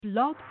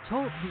Blog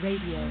Talk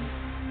Radio.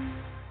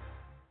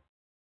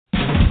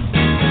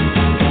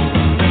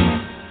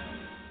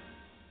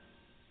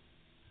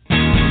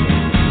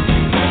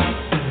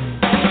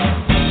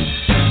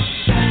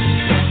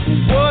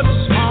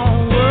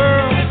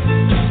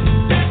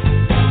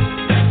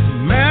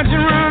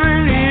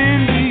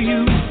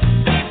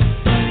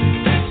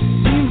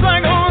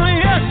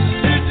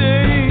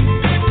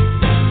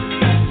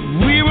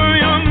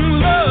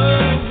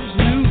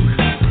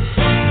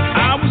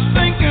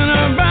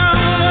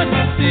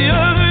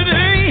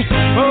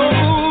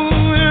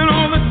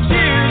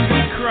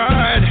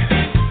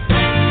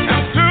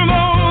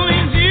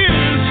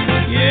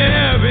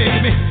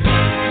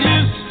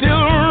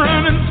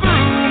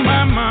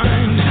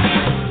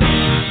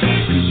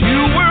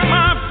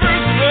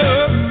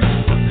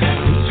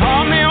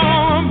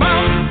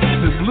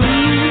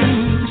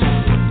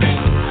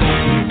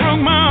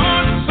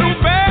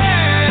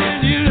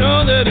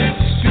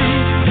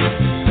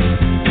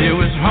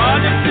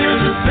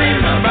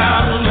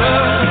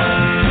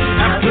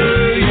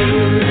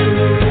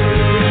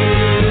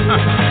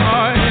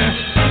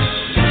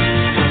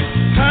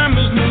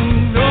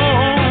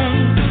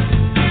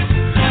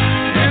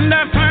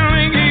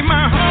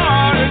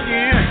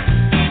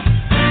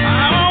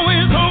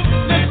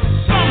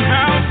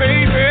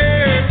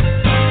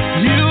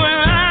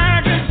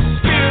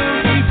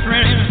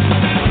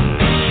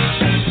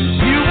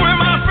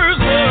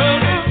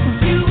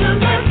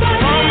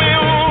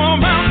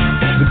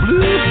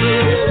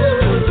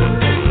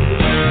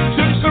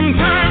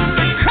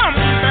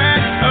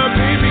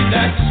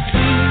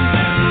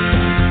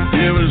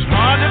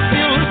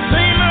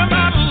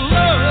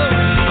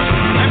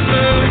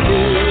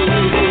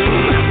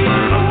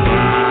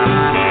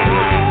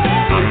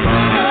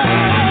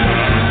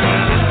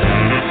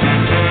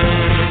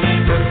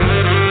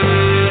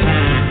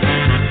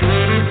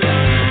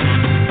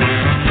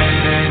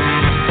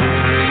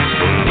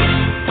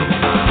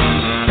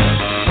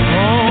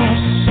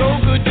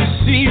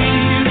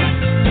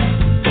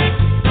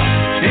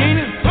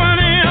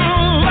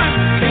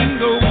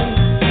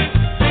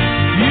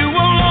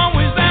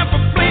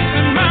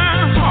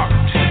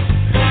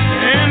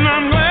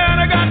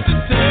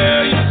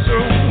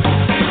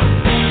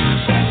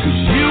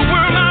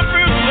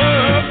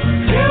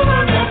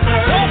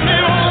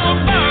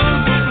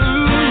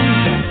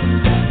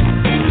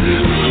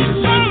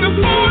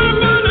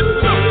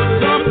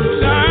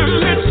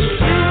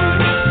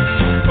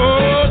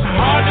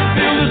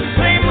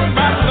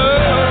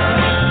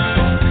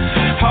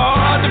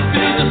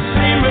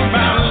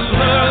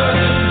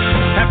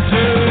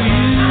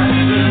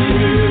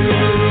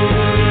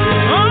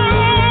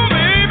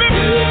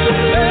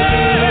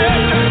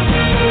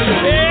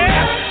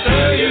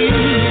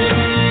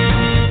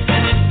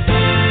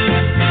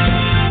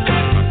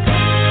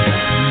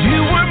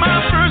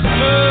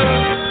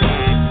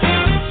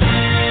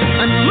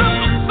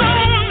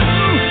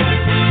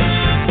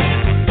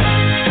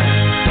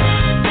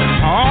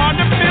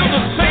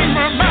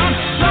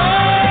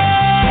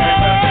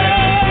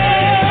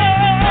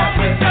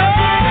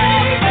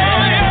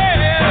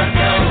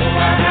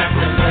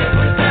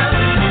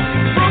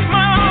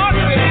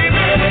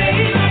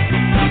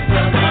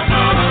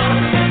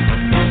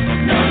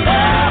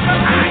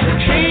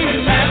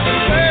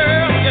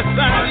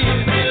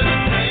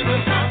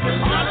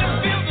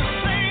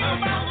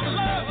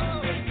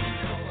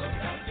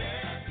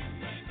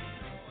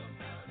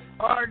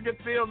 Hard to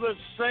feel the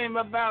same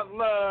about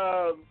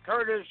love.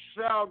 Curtis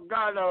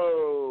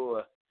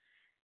Salgado.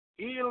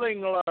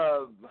 Healing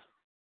love.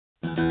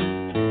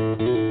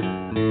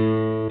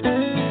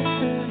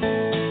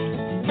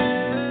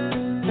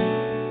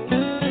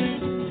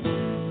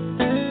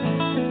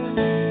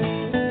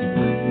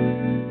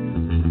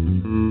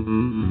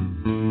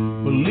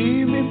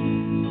 Believe me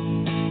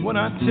when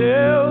I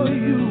tell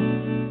you,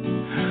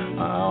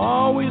 I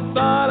always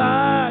thought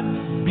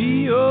I'd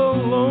be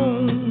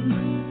alone.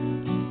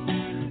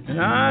 And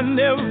I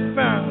never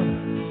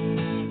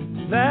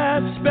found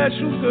that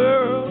special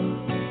girl,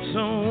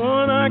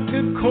 someone I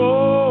could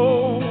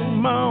call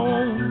my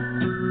own.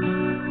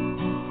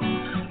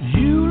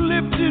 You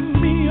lifted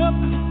me up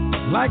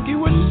like you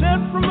were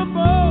sent from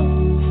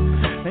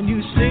above, and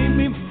you saved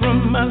me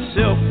from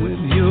myself with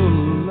your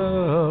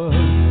love,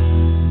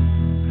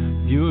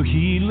 your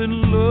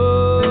healing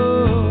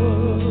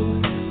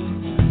love.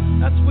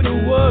 That's what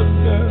it was,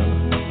 girl,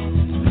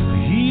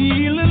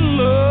 healing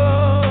love.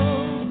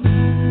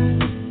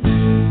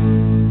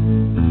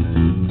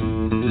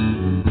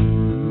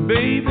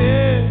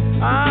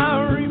 Baby,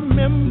 I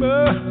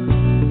remember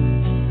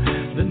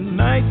the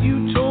night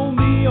you told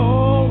me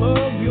all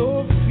of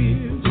your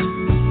fears.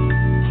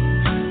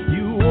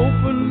 You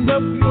opened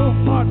up your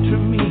heart to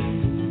me,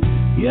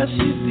 yes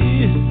you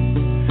did,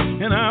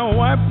 and I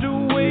wiped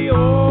away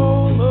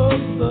all of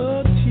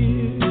the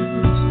tears.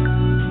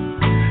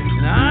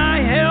 And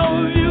I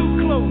held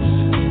you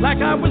close like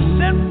I was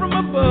sent from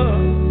above,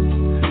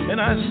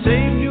 and I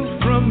saved you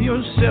from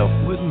yourself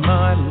with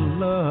my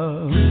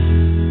love.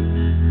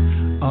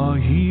 Our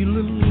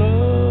healing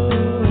love,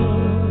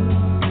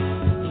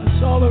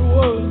 that's all it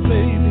love,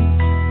 baby.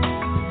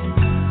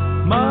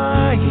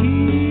 My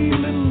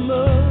healing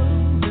love.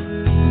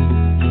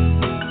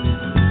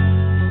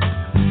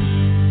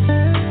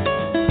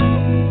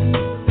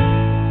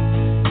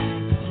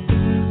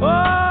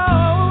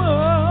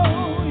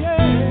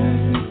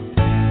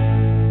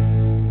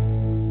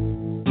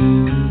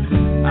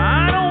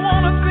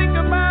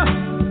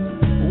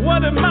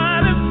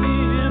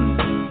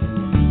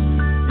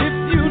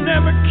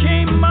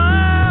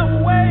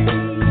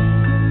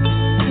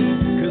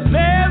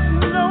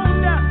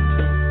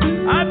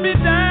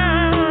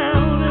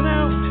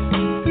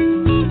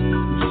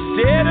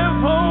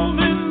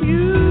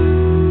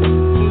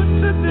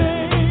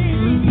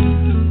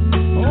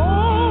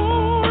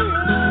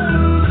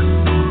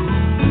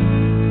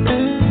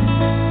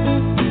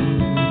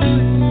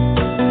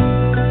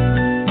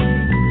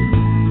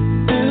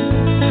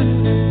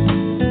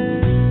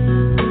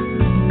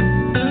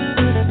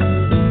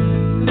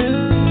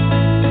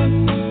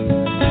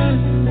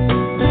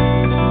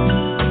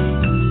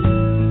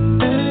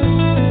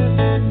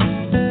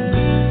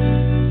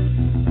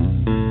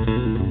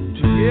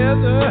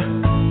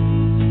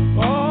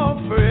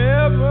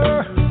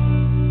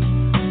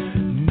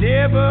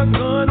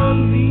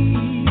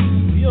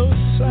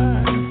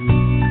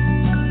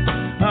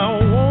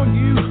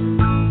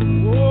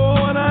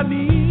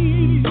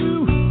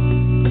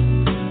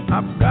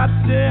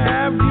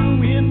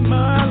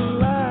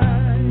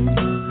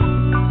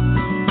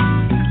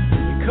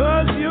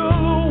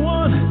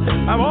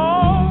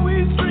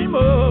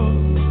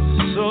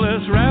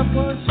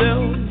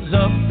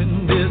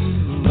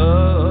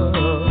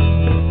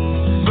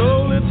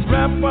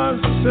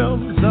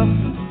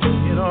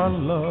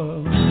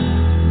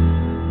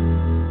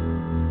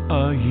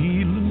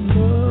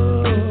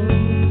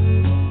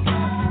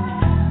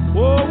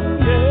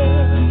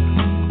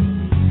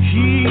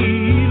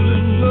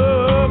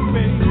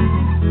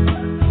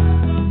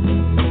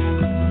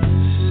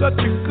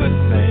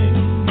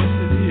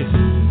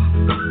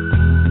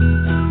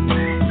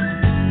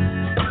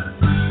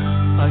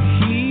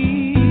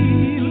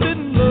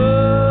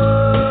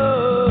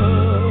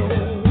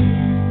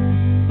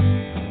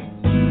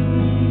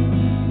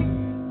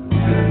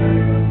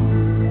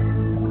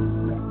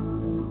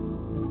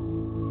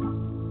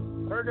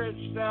 Curtis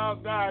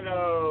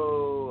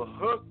Salgado,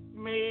 Hook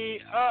Me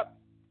Up.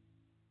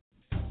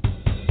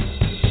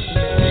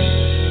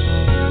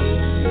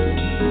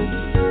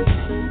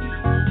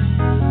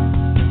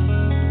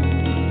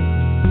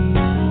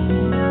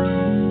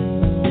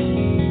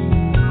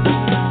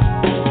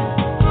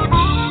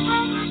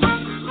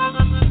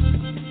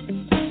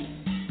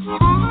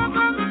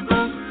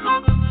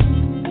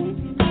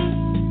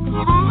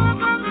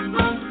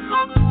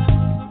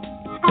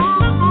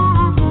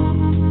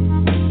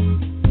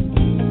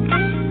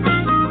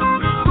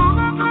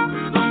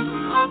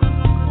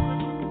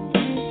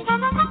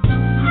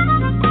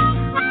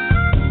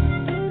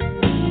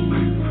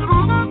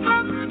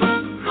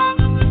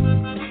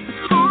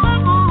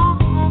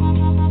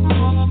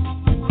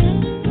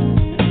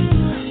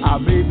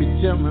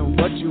 Tell me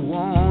what you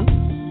want.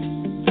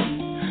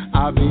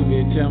 Ah,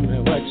 baby, tell me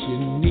what you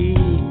need.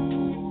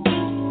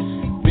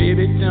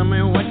 Baby, tell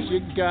me what you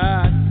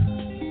got.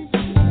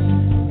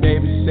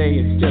 Baby, say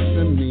it's just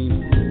for me.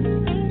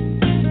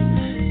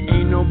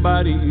 Ain't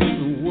nobody in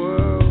the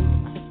world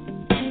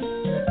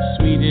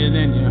sweeter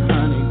than your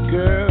honey,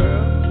 girl.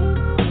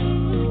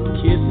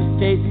 Kisses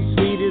taste as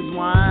sweet as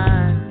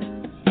wine.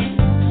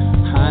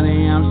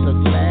 Honey, I'm so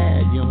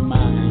glad you're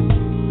mine.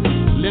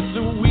 Let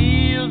the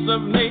wheels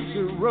of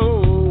nature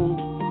roll.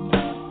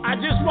 I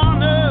just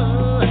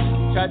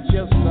wanna touch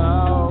your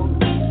soul.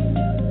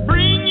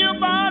 Bring your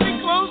body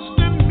close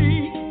to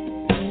me,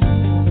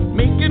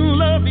 making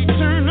love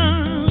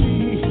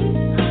eternally,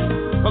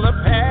 full of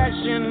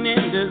passion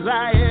and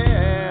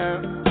desire.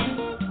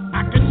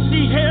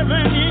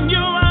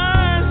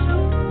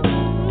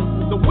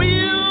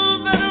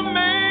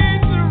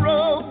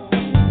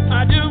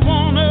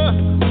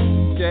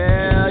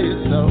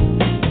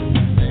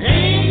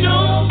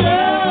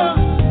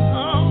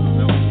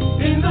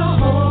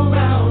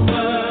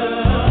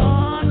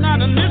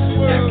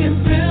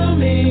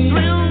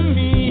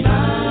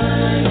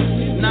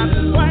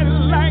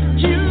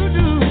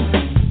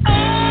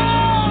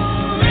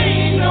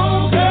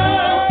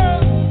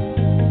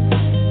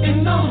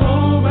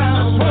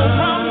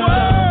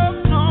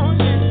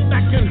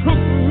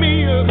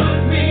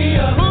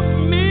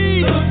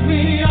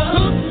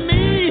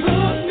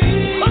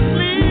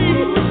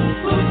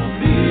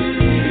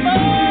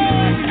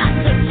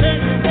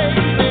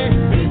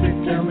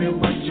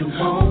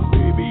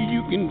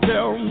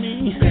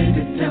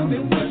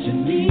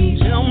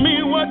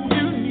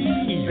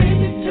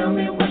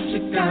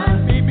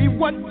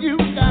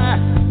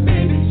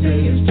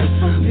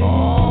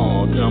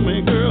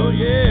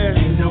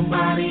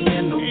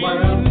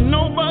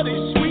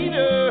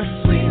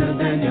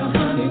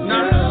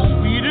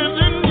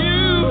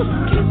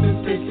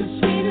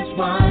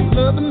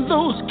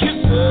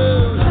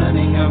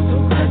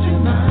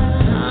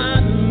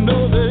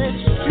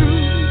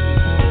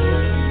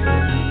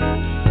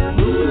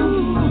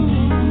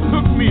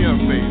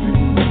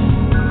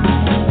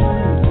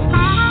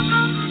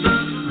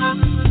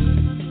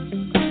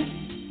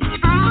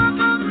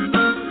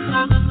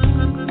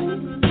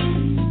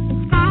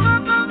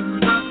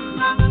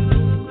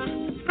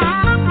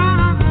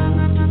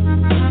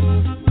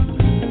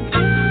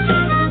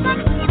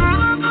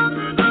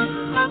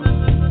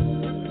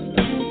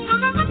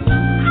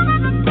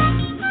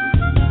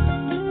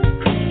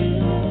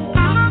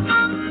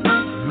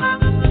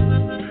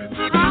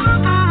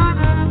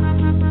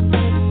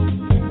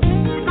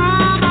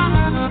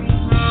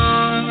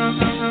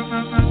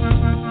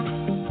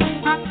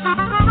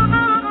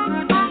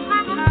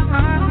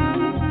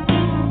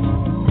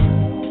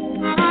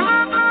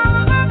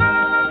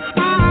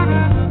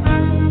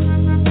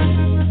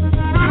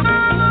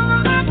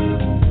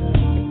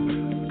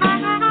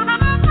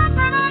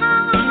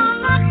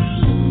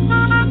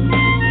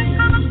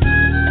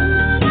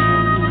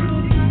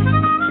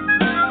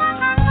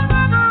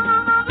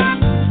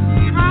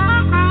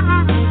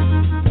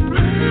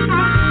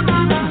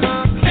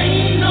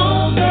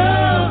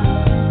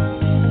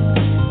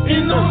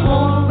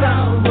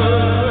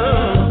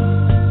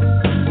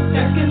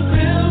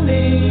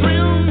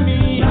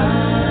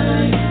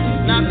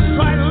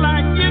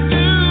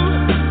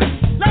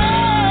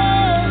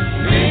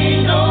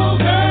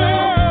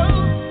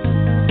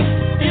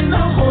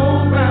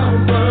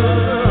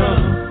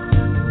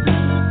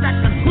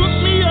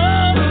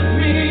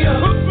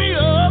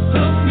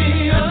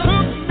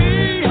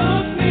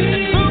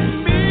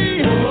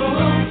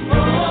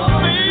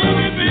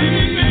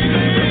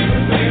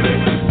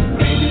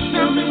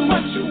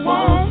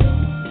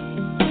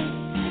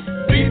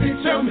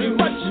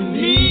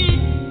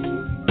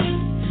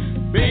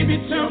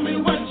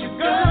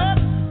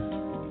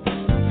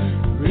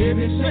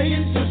 say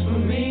it's just for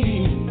me.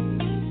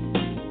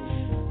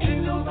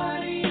 Ain't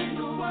nobody in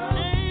the world,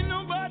 Ain't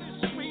nobody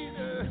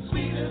sweeter.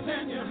 sweeter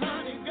than your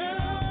honey,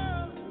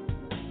 girl.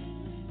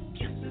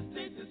 Kisses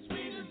taste as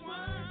sweet as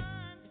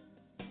wine.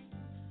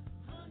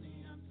 Honey,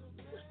 I'm so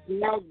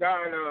glad.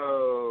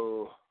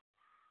 Salgado.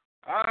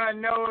 I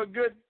know a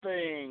good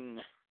thing.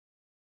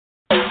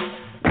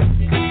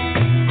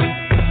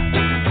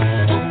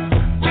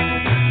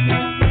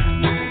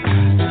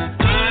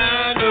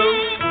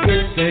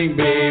 Thing,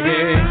 baby.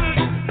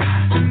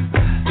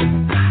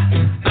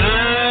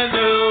 I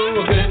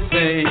know a good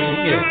thing,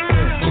 yeah.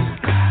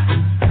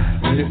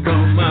 When it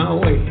comes my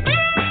way,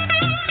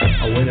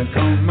 when it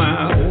comes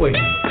my way,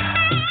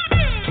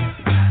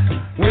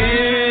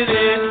 when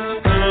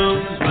it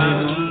comes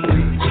my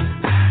way,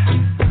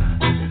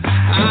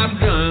 I've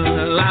done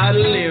a lot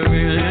of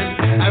living.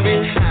 I've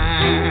been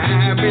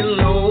high, I've been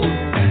low.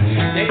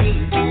 There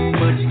ain't too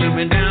much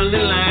coming down the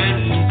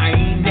line. I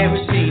ain't never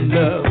seen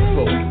love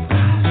before.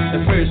 The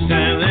first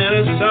time that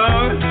I saw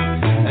her,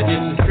 I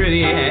just as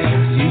pretty as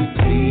you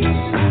please.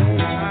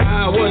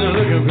 I wasn't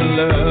looking for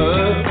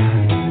love,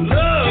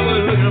 love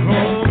was looking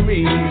for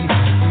me.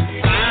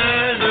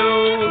 I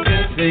know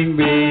this thing,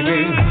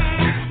 baby.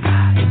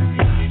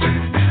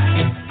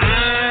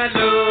 I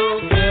know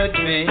good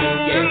thing,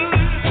 yeah.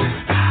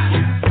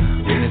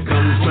 When it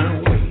comes my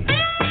way,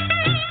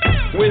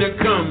 when it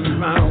comes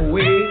my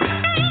way.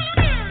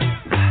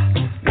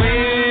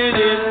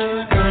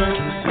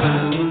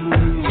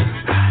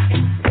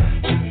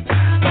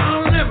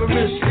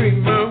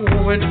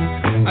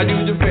 I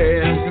do the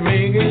best to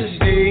make her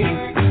stay.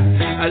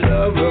 I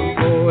love her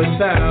for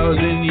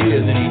 1,000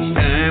 years, and each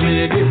time in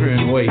a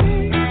different way.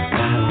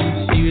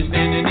 She was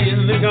standing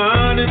in the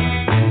garden,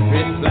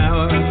 red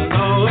flowers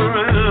all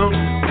around,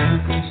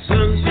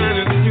 sun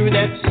shining through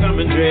that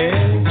summer dress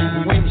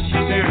when she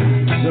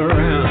turns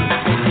around.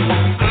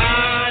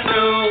 I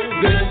know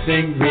good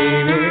thing,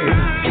 baby.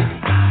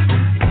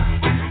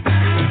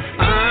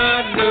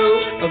 I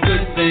know a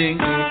good thing.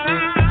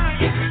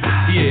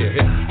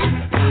 Yeah.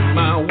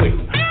 My way,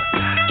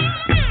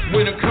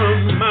 when it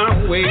comes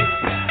my way,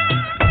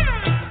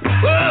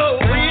 whoa,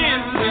 when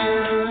it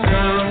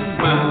comes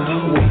my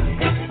way,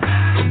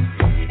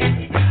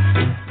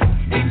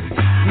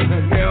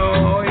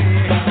 oh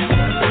yeah.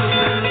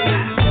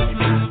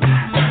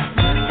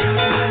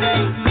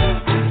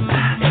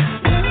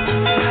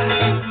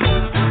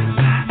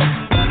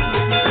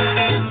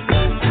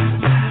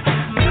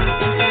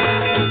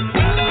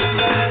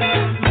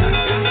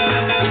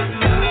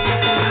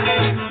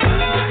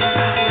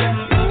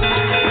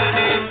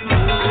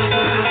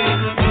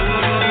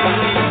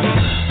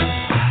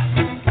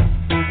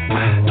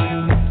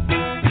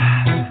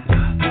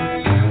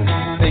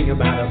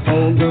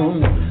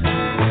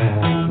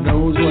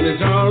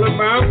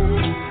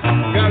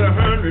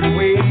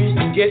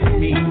 Get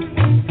me,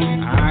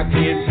 I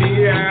can't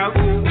figure out.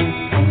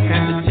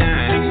 Half the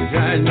time it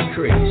drives me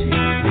crazy,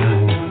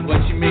 but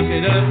she makes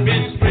it up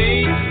in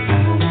strange.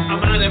 I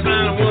might have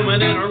found a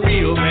woman and a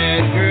real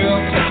bad girl.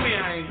 Tell me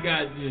I ain't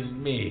got just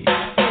me.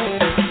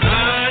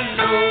 I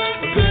know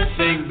a good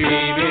thing,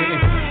 baby.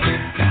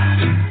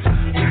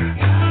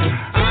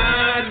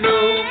 I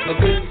know a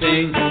good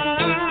thing.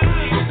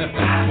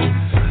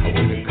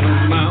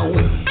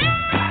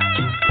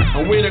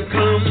 When it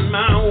comes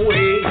my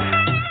way,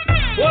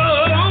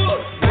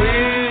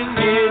 when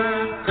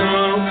it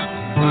comes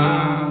my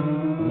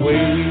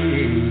way.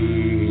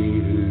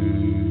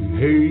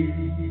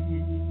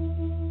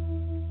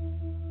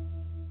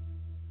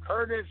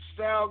 Curtis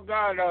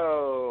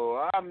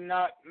Salgado, I'm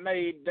not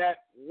made that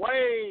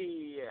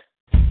way.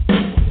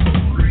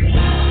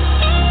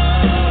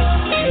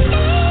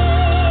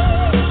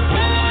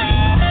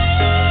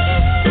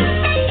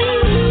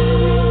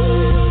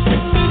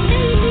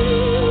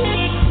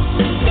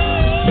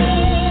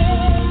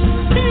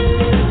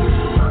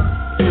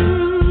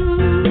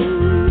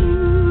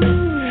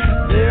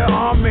 There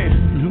are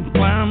men who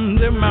climb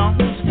their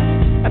mountains.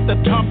 At the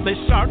top they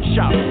start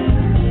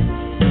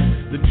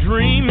shouting. The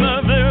dream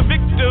of their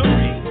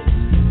victory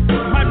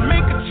might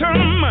make a ton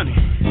of money.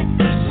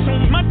 So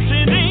much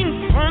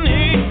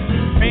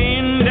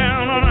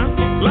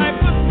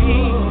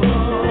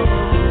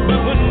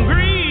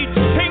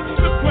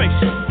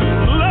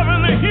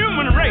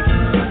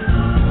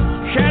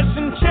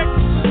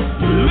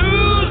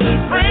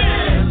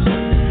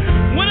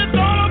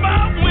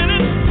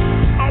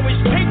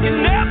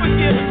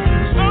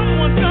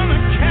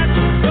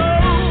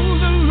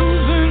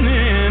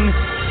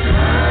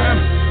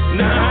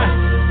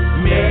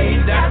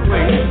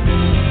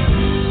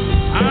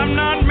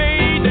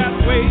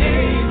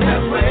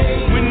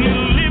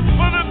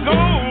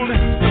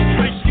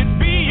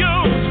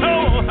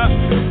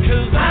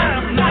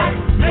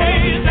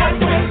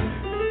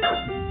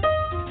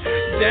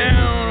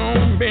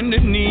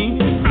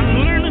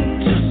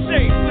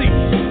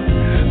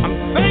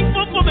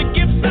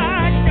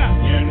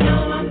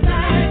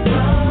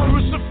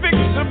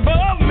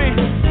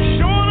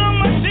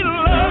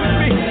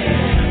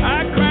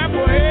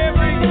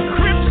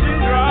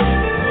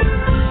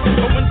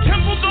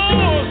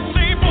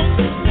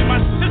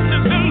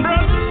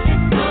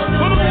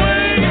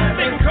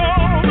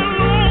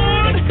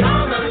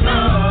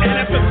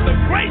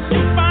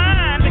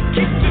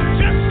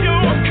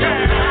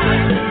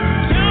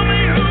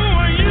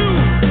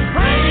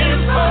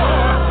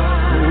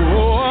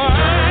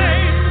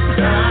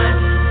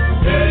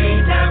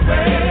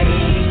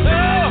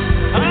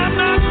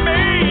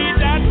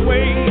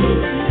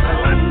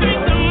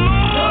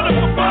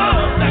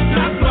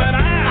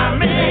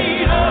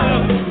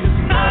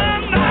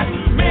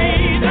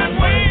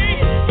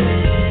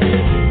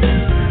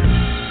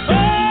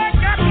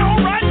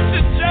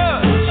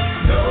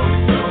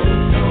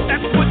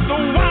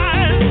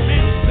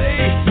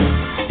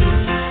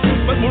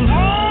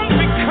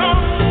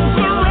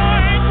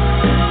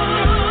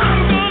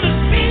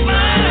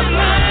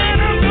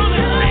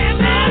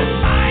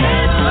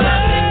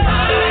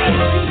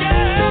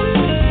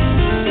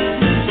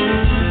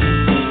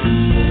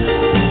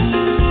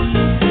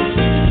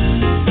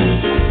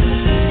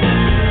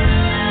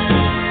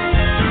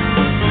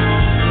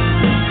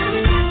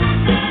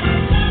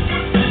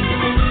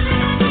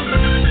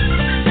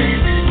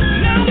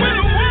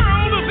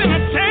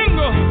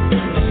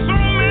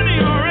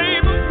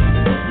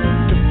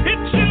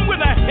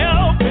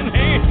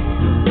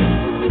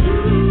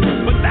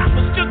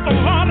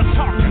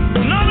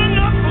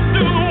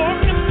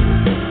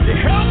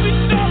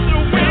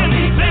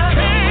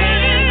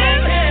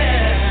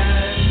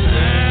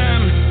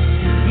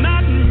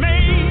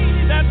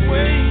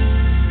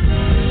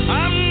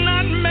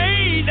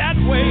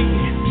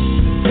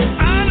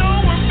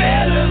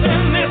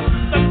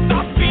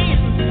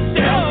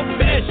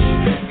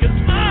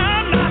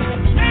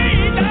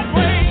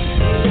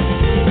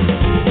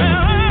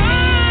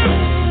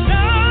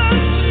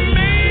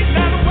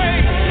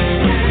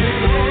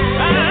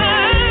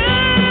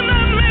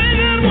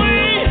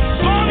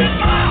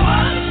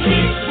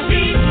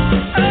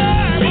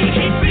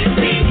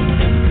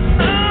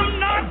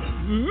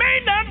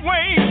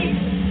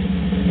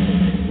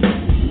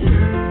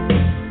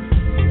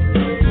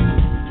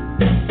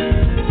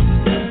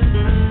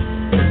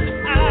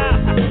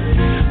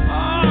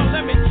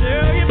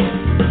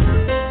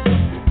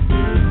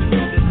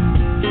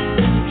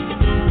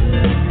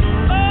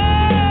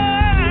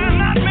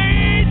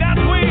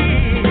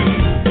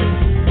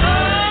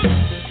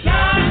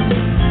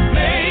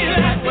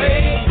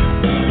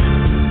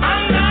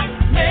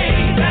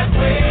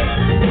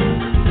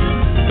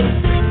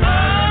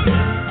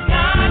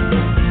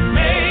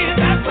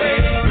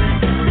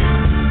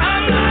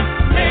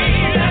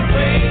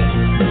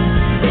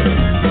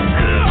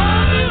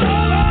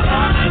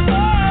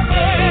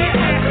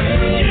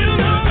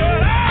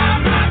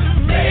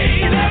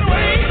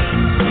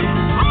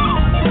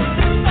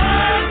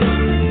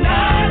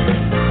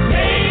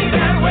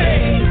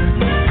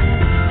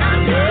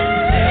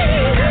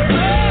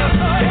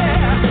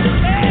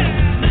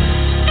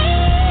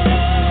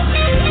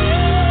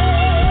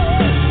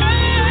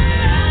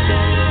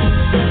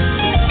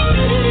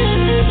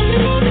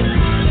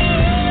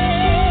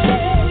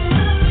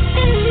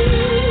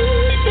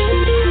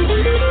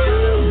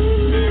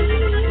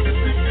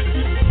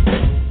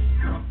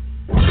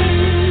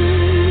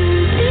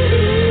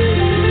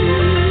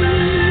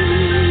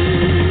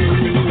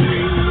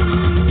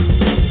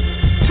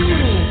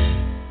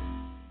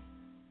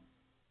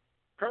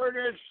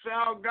Curtis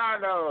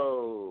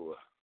Salgado.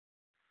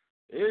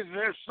 Is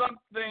there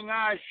something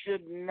I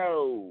should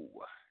know?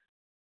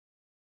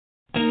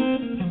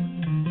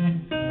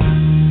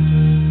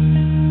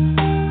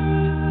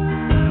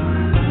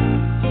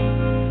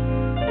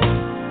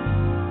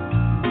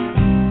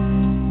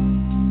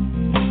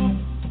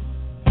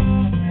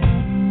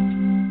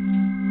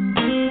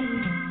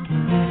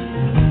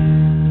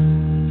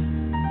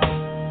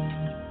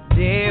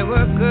 There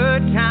were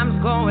good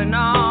times going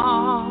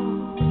on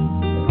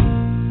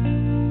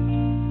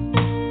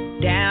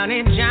down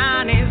in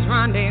Johnny's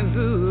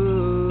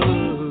rendezvous.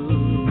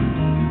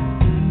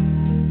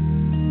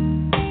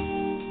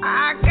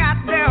 I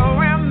got there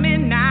around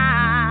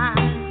midnight,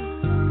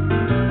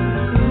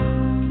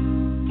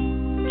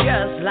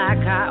 just like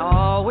I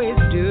always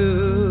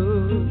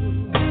do.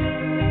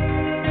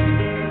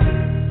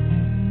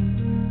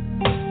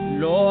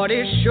 Lord,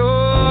 it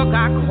sure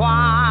got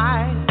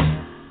quiet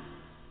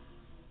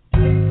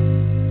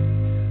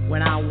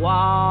when I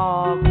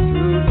walked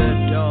through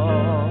the door.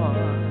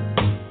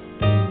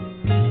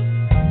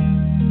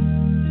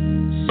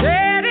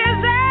 Said,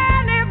 is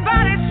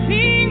anybody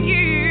seen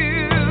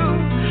you?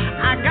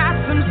 I got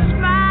some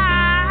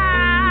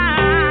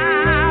smiles,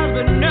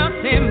 but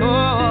nothing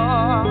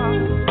more.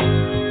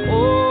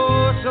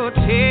 Oh, so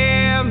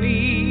tell me,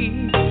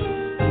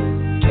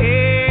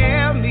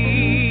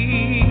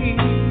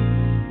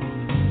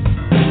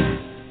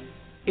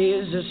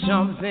 is there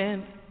something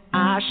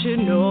I should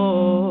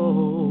know?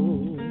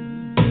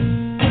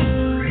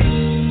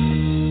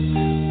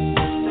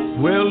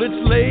 Well,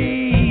 it's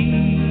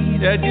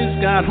late, I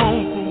just got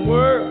home from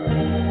work,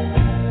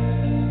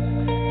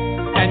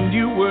 and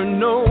you were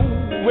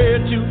nowhere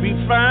to be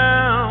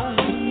found.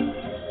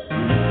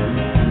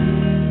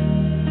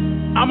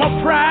 I'm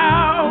a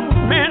proud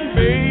man,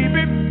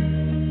 baby,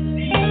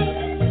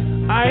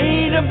 I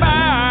ain't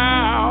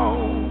about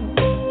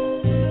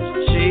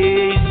to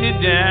chase you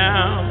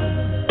down.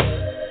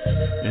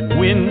 And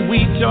when we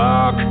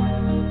talk,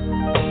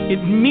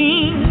 it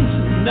means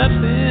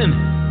nothing.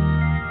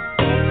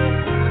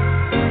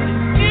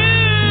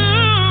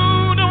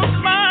 You don't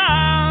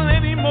smile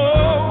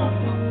anymore.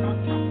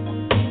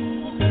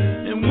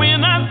 And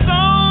when I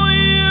saw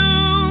you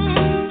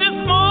this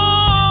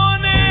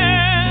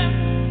morning,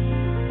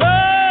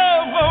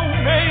 oh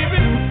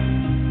baby,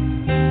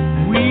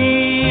 we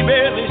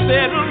barely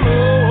said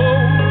hello.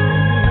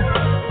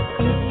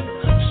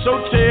 So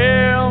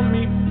tell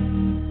me,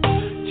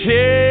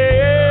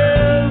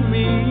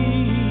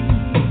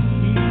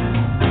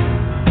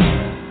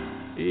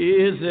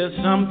 is there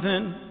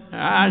something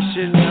I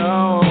should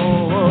know?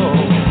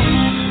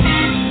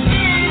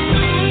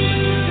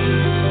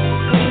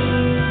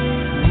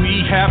 We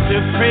have to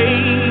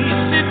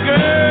face it,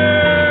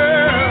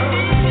 girl.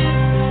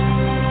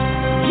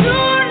 You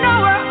know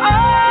we're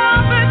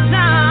over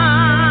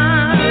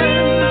time.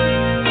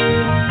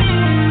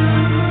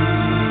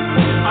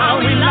 Are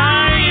we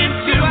lying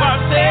to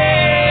ourselves,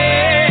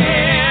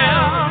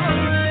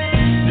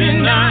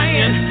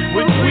 denying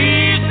what we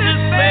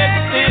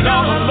suspected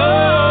all along?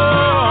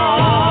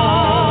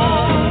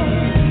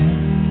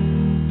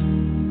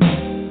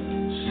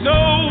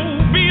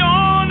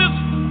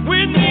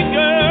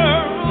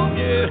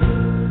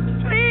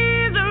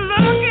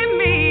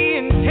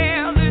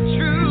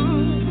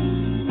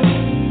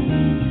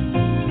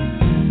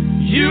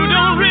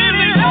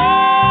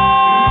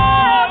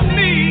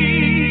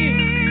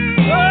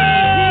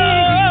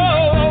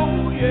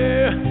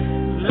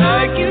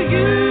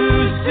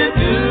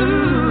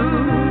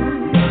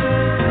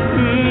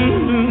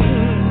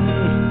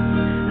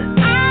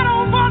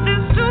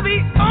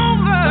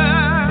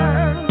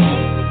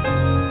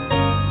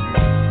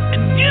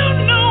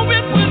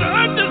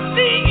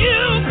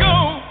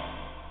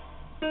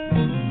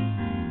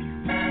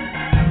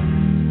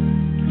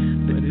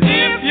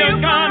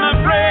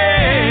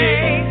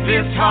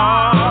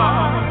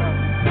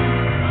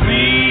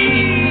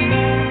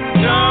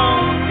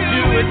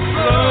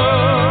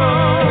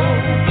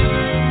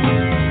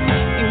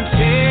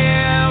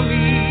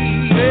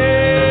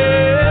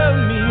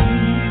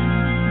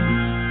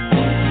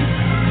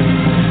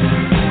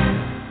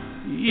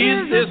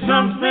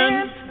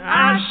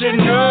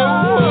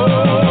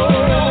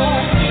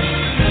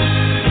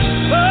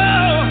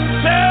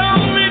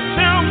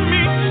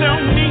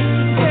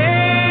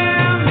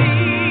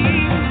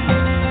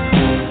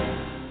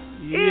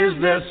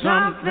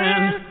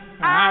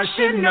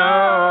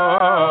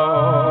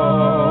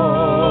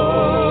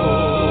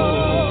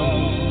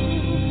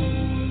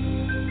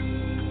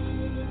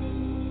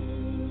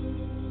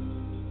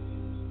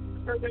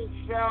 Curtis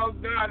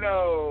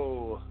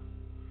Salgado.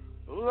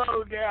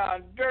 Low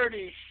down,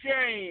 dirty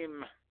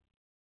shame.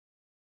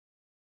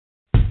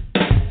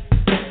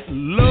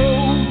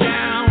 Low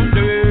down,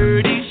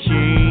 dirty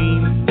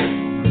shame.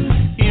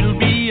 It'll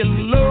be a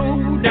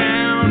low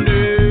down,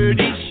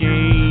 dirty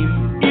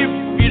shame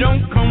if you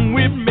don't come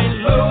with me.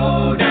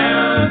 Low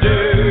down,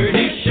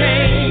 dirty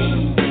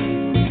shame.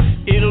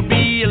 It'll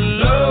be a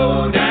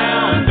low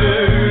down,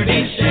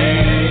 dirty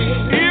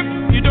shame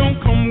if you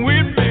don't come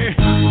with me.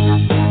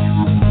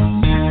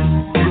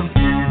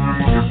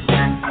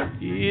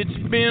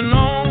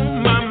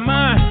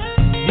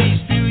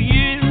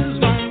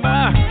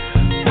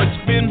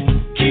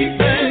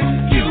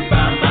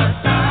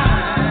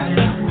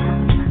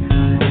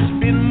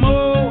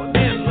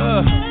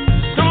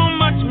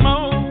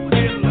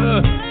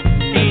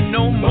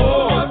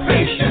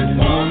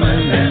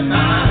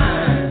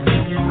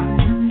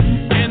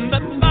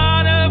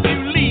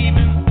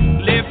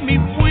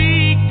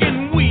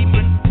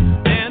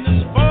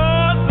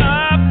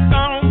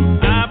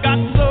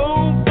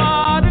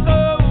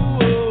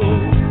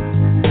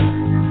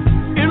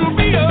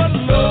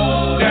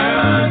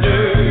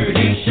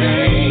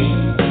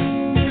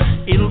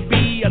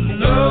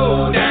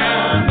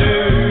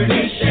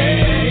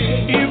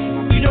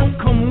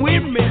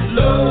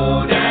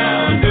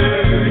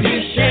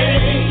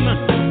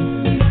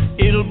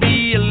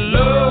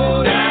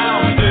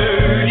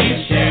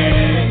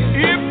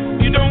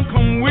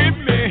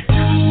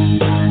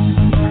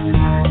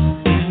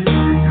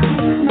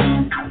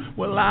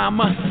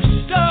 I'm a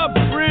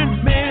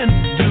stubborn man,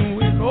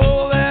 doing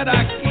all that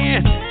I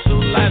can, so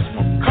life's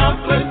more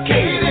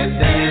complicated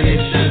than it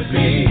should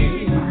be.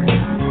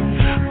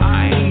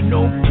 I ain't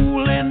no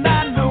fool and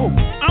I know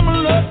I'm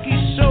a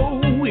lucky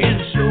soul,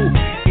 and so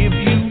if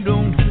you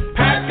don't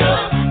pack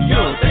up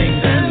your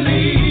things and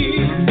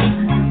leave,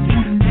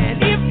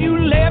 and if you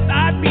left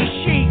I'd be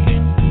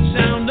shaking,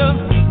 sound of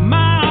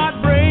my heart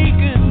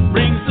breaking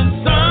brings the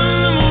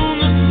sun on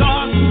the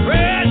stars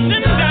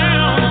crashing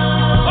down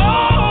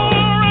all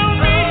around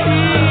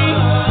me.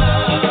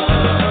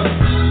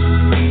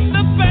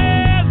 The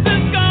past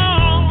is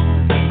gone,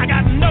 I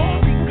got no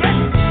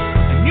regrets,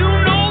 and you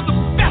know the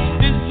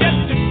best is yet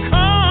to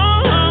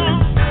come.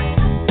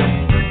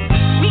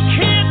 We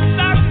can't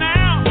stop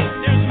now,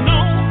 there's no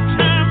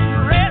time to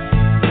rest.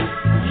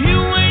 You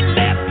ain't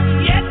left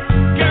yet,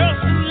 girl,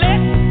 so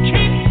let's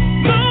keep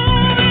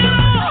moving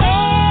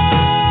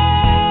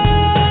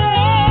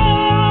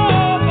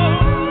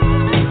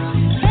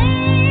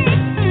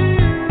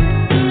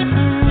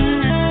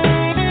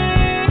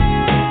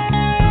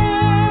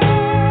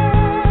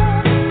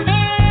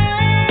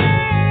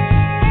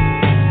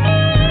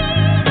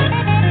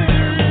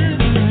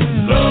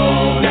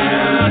Low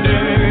down,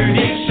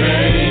 dirty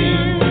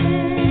shame.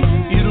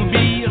 It'll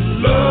be a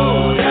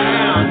low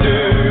down,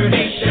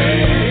 dirty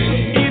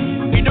shame.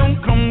 If you don't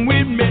come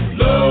with me,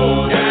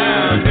 low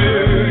down,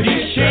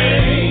 dirty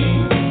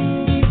shame.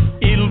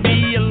 It'll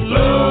be a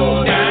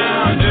low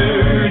down,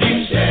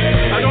 dirty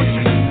shame.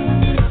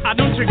 I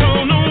don't you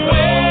go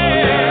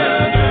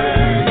nowhere.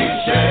 Dirty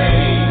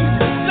shame.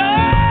 Low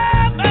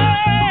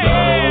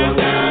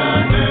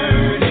down,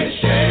 dirty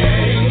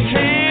shame.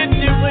 Can't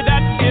do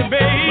without you,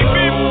 baby.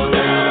 Low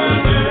down,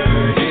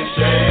 dirty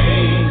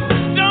shame.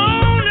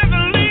 Don't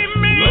ever leave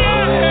me.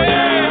 Low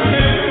down,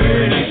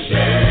 dirty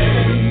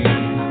shame.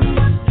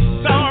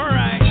 It's all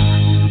right.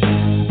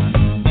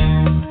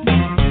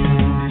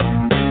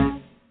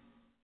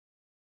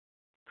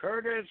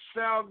 Curtis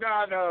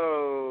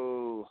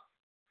Salgado,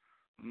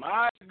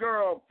 my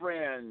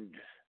girlfriend.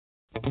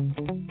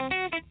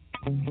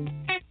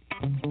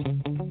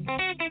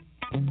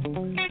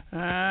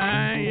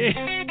 Yeah.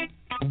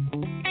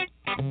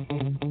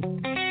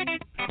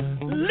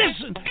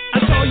 Listen, I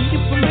saw your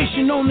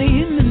information on the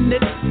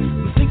internet.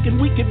 I'm thinking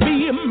we could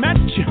be a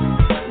match.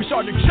 We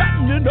started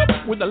chatting it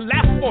up with a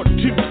laugh or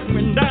two,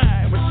 and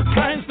I was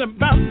surprised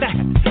about that.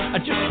 I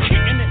just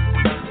kicking it,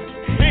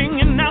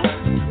 hanging out.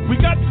 We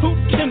got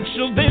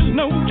potential, there's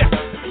no doubt.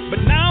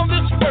 But now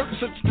this works,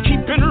 let's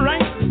keep it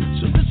right.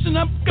 So listen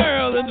up,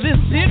 girl, and this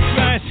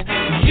advice.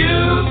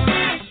 You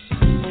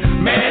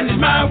manage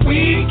my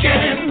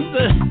weekends,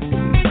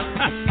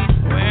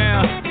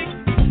 well,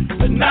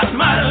 but not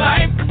my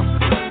life.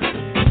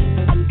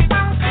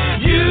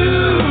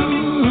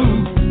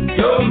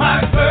 You're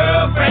my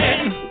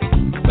girlfriend,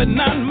 but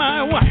not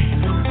my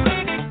wife.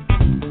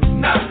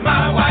 Not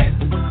my wife.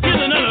 Here's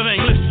another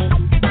thing, listen.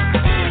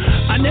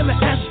 I never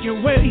ask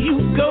you where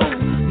you go.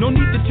 No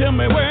need to tell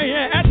me where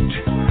you're at.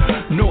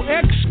 No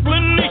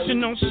explanation,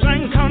 no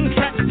signed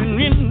contract. And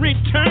in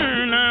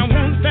return, I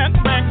want that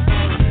back.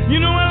 You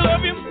know I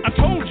love you, I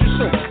told you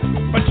so.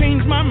 If I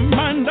change my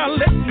mind, I'll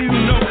let you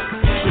know.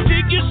 So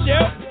dig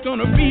yourself, it's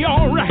gonna be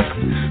alright.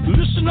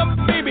 Listen up,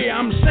 baby,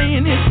 I'm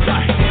saying it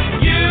right.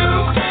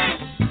 You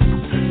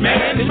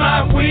manage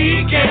my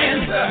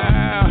weekends.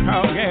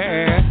 Oh,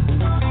 yeah.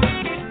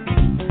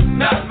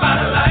 Not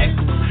my life.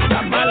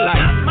 Not my life.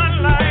 Not my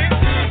life.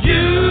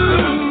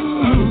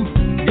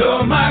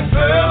 You're my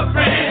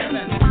girlfriend.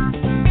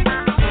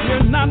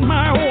 You're not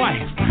my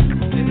wife.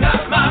 You're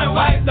not my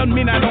wife. Doesn't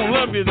mean I don't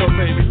love you, though,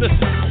 baby. Listen.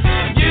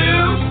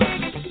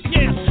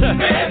 Yes,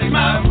 manage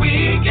my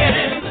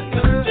weekend.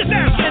 Just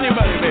ask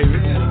anybody, baby.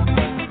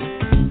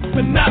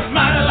 But not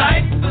my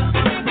life.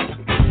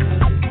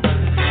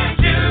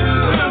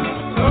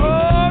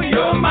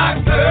 You're my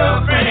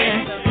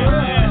girlfriend.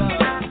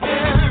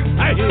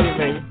 I hear you,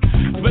 baby.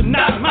 But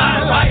not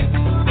my wife.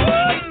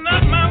 Oh,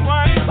 not my wife.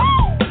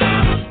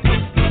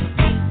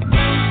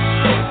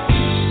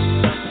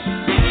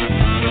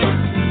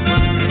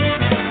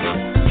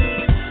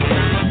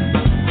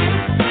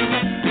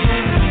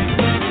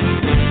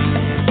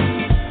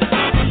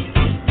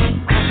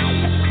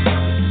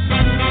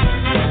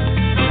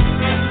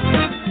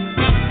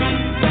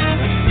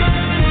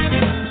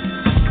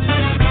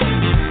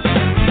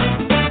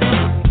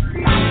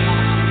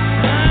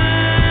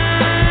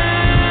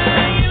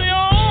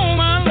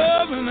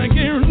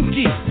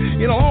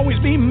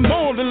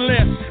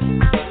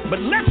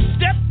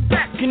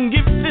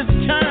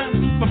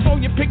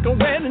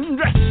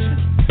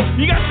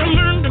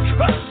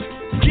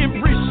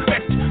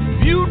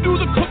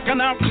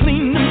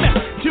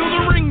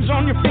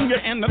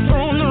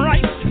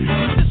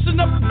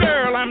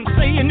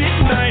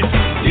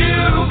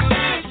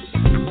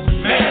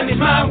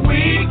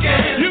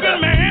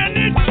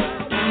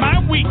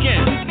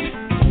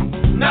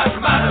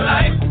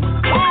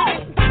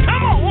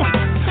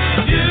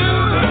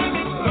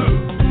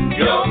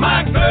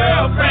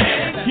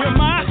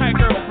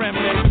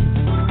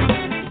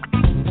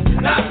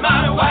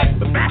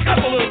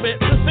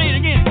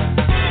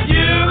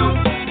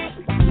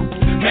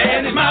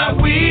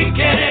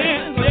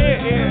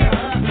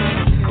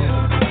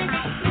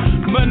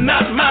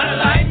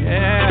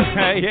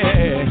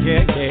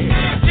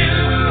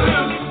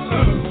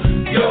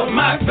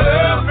 my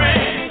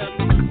girlfriend.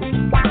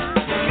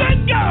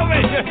 Good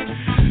golly,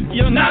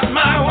 you're not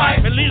my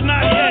wife, at least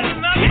not yet.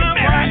 Not my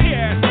wife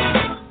yet.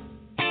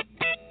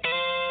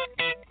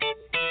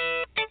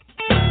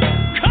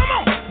 Come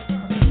on.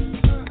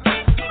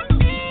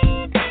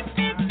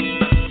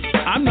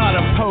 I'm not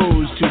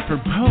opposed to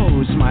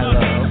propose, my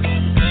love.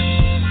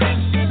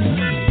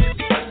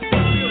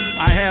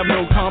 I have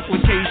no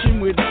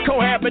complication with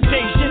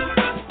cohabitation.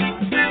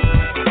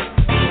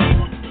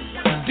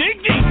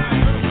 Dig deep.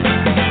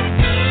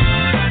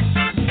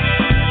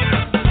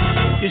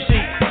 You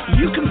see,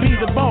 you can be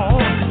the ball,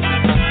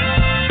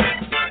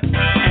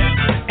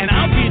 and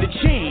I'll be the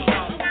chain.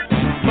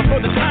 But for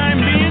the time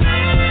being,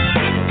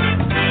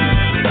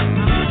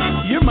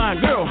 you're my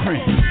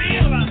girlfriend.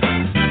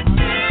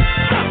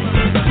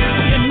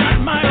 You're not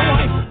my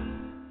wife.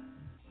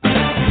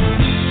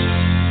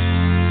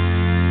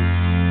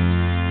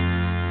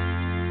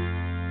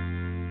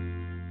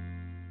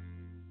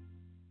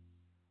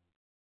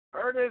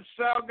 Curtis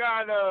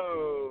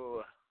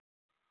Salgado.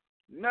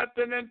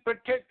 Nothing in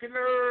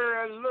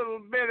particular, a little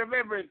bit of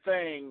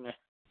everything.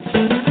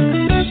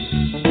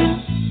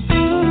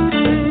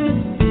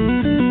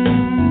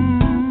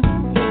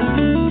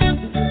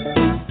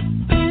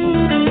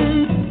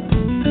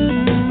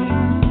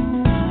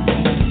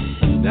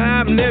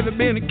 I've never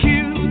been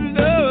accused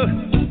of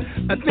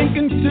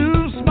thinking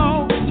too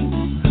small.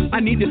 I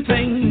needed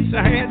things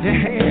I had to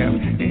have,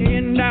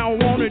 and I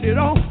wanted it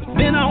all.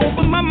 Then I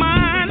opened my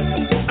mind,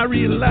 I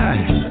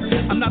realized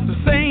I'm not the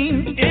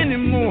same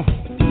anymore.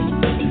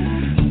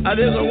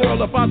 There's a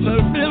world of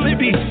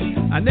possibility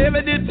I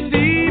never did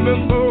see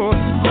before.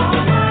 All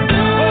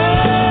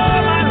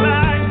my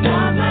life,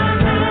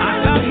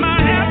 I got my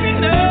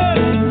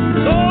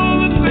happiness, all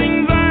the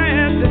things I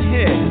had to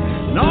have,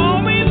 and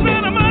always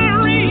out of my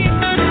reach.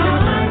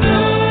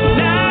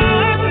 Now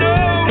I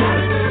know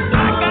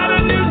I got a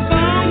new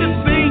song to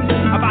sing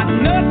about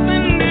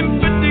nothing in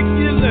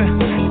particular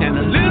and a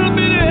little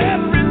bit of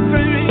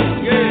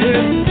everything,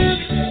 yeah.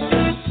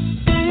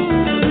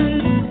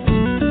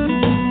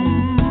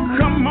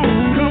 Come on,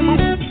 come on.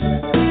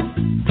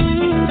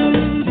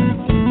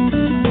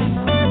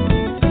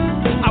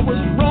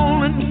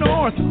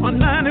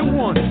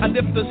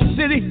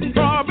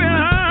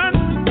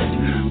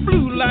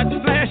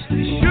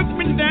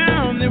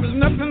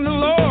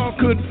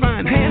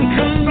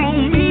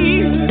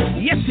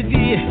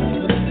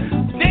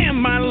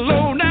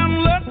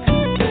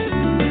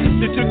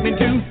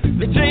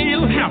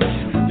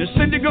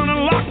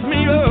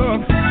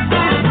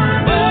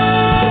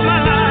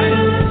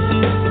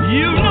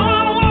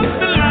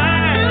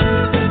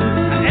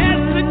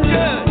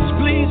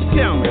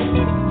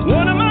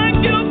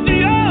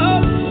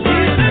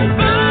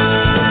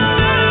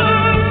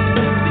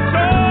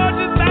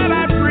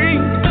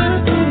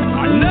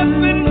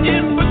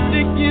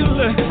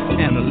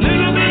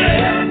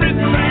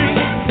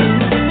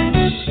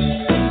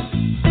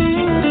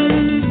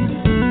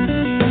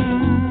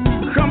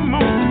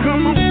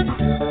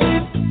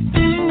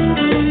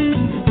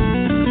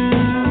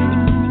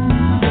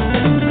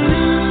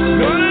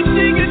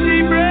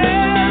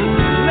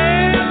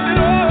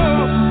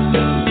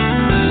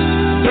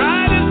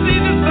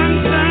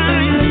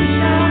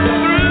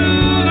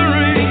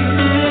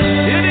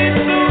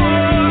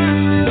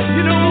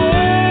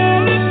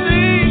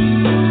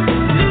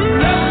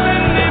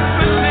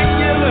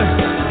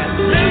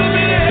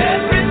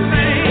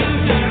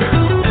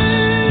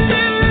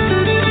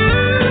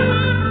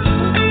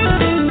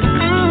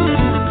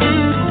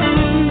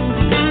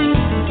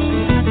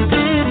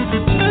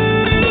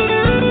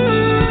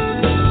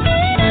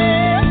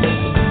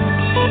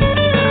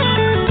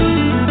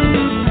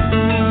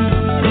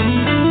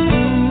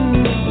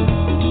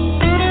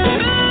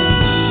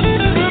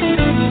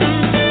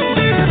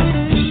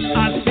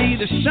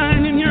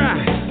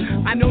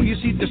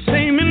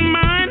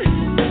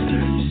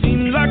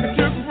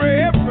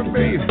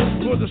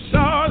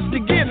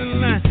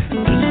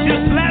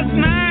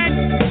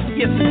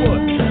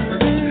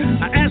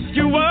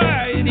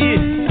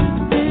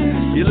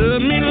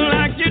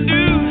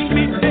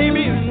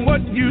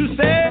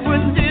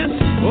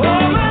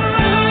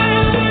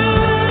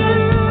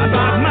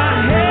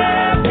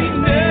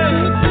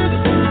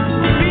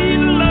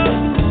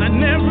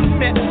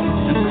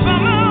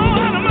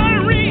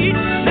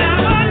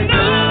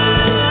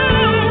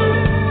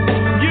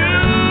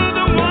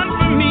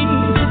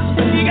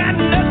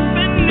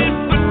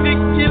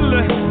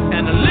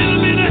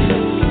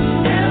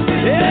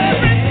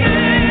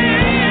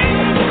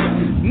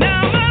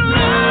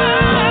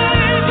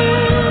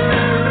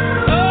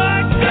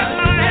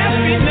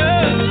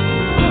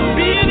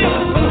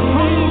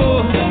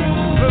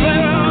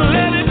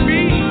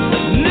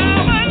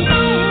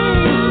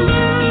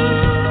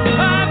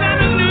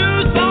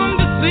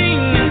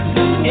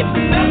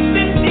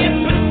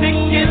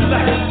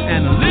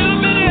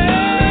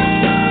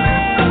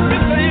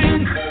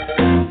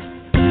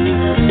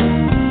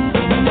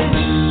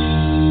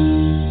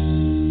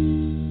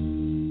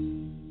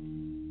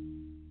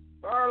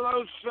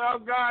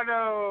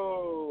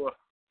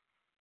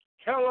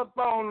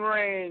 telephone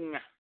ring.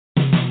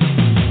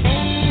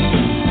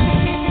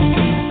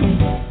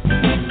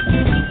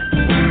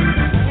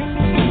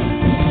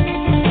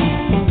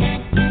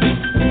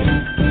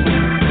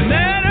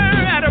 Met her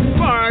at a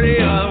party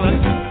of a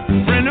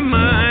friend of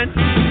mine.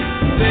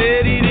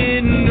 Said he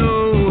didn't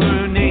know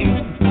her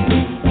name.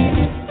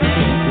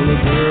 Well,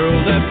 a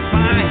girl that's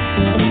fine,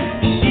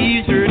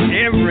 she's heard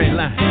every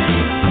line.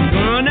 I'm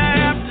gonna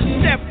have to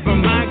step for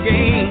my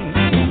game.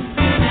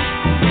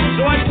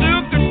 So I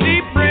took a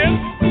deep breath,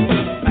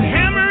 a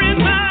hammer in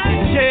my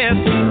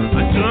chest,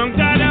 my tongue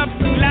tied up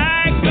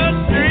like a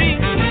string.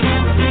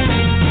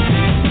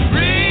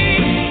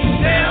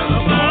 Ring,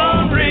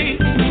 telephone ring.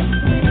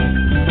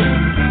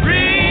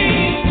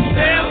 Ring,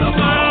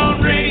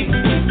 telephone ring.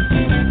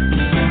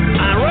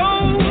 I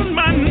wrote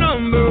my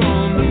number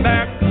on the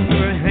back of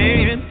her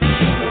hand.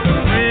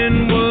 Her friend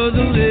was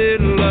a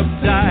little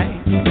uptight.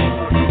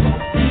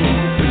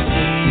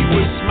 She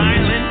was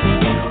smiling.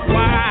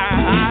 Why,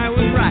 I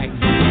was right.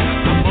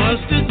 I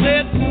must have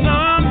said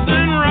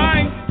something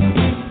right.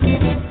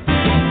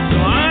 So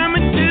I'm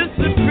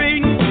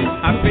anticipating.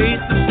 I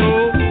pace the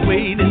floor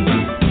waiting,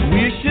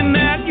 wishing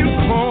that you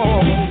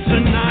call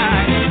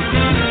tonight.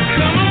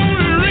 Come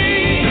on,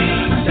 ring,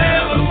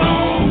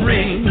 telephone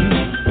ring.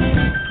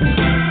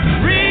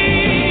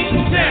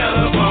 Ring,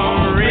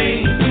 telephone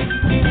ring.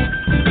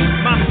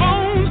 My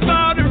phone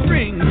started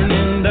ringing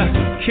and I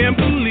can't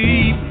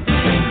believe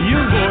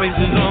your voice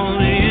is on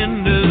the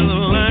end of the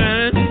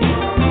line.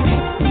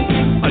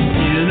 A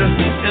dinner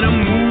and a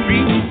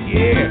movie,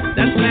 yeah,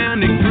 that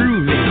sounded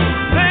groovy.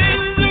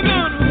 Things are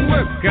gonna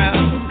work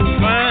out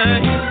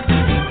fine.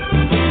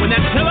 When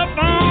that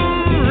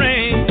telephone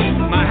rang,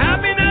 my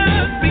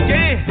happiness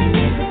began.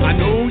 I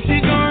know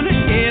she's gonna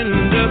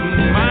end up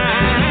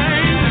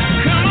mine.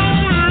 Come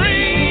on,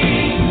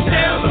 ring,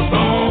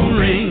 telephone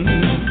ring.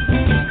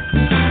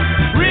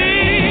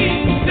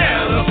 Ring,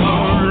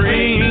 telephone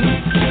ring.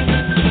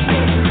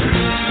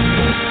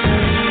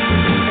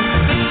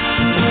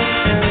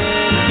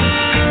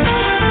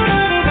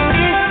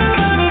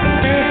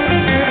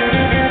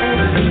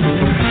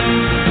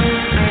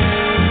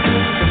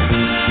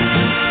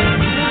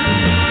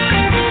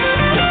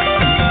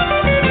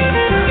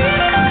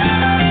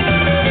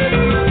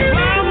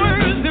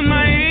 Flowers in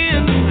my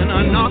hand, and I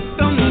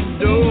knocked on the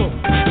door.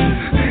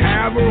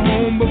 Have her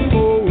home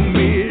before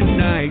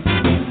midnight.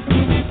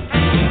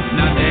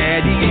 Now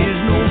Daddy is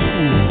no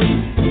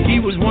fool. He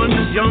was once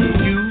young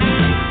too.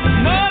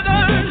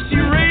 Mother, she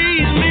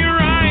raised me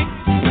right.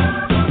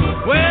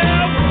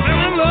 Well, we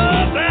fell in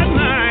love that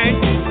night.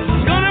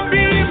 She's gonna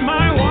be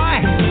my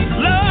wife.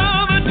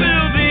 Love her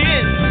till the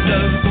end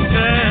of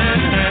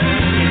time.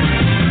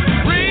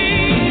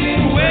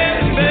 Ring,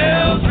 wedding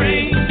bells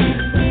ring.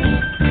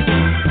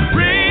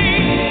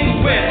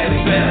 Ring,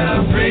 wedding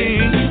bells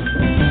ring.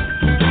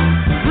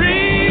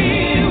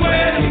 Ring,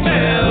 wedding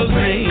bells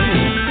ring.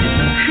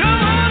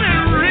 Come on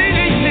and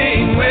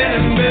ring,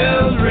 wedding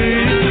bells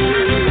ring.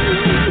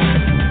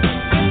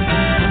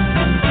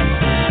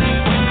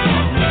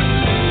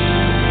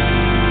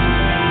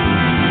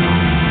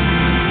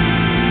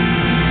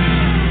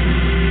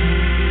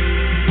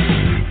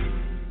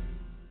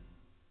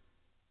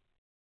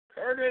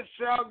 Curtis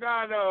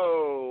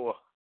Salgado.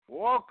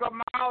 Walk a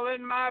mile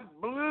in my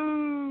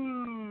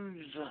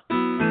blues.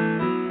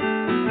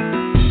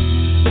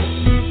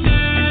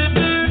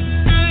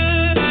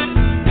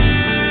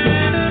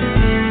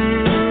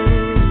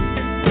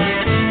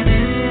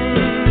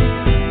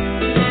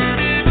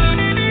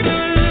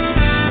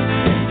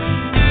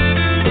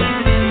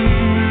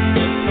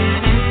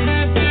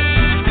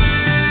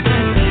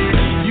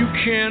 You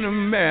can't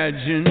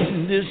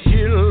imagine this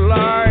here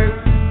life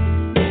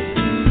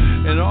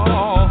and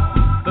all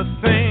the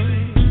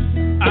things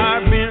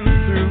I've been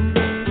through.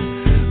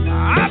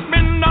 I've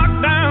been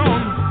knocked down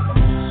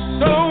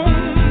so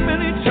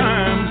many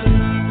times.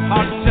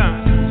 Hard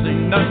times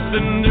ain't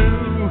nothing new.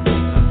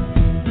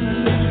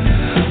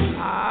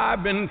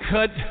 I've been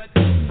cut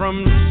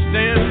from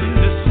stem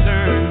to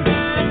stern,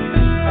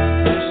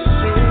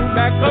 so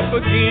back up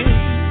again.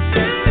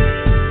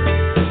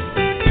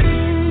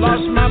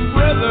 Lost my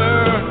brother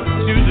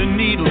to the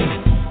needle.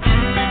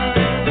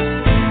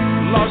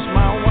 Lost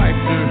my wife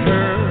to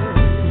her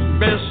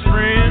best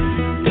friend.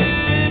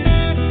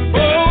 Oh,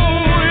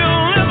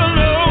 you'll never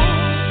know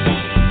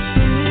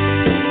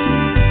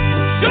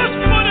just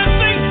what it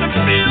takes to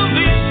fill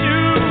these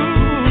shoes.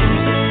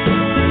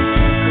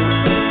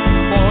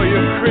 Boy,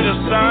 you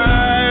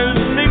criticize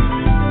me.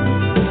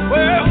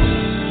 Well,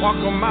 walk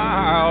a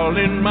mile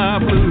in my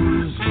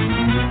blues.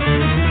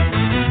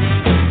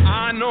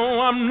 I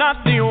know I'm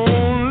not the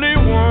only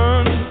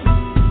one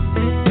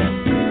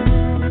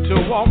to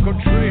walk a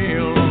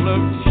trail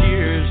of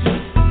tears,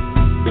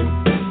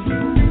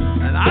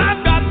 and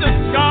I've got the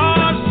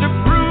scars to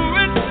prove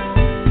it.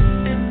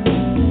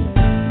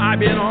 I've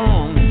been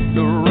on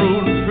the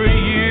road for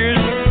years.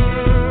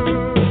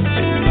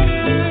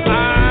 I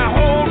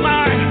hold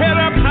my head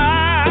up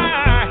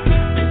high,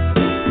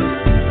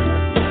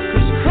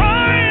 'cause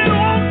crying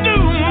won't do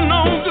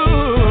no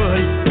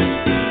good.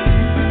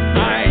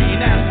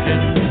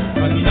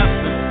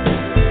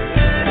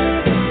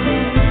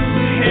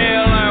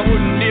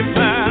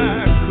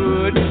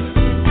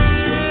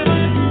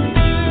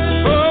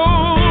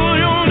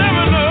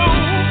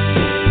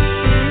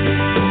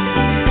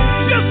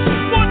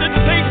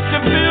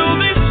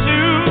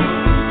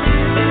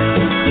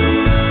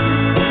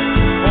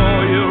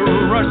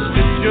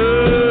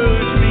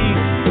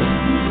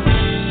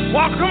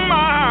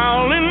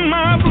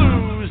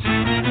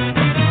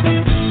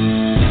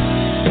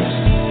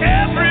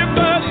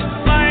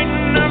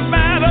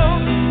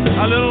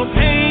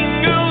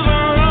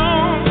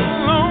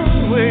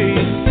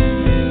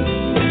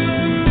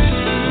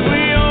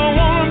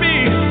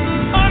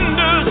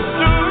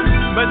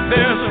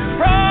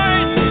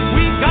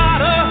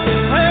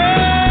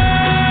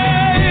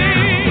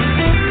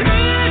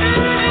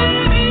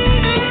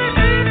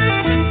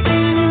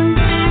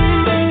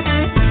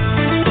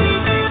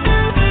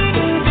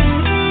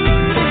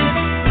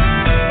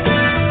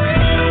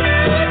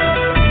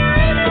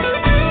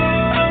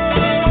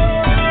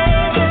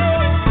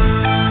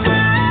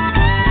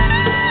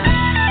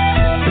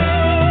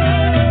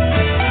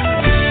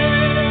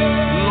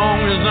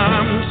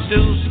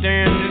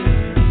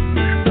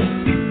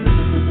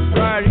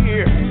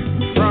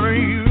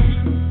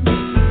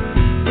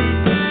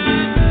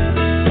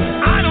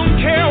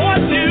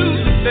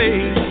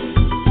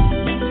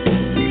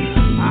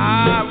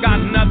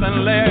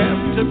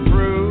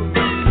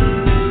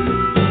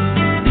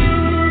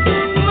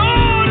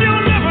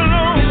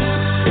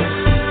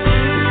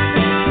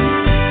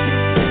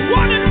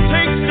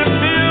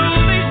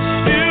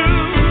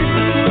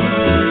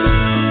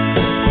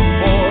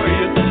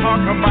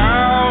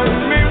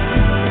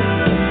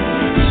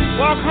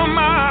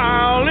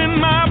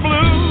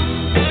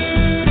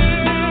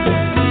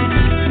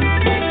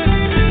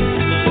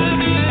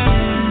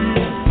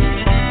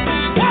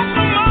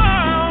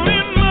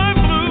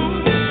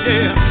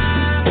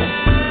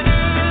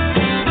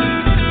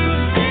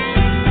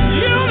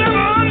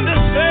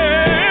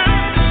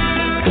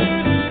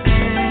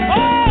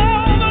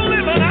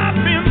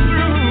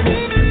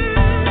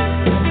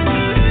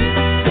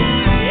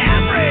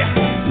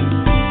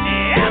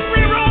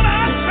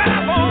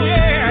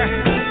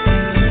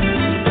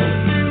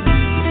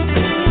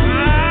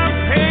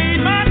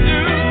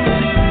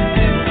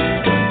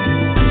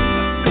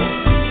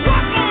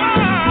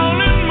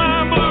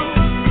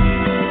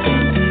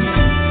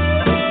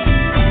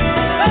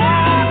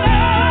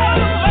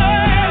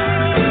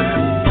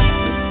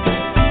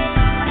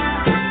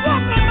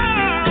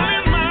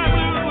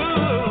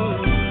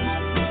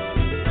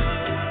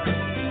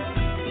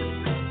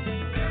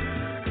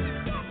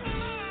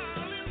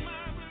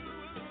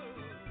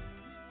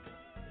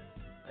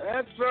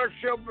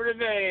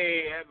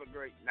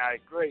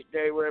 right. Great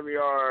day wherever you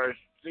are.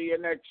 See you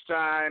next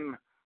time.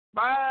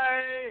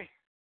 Bye.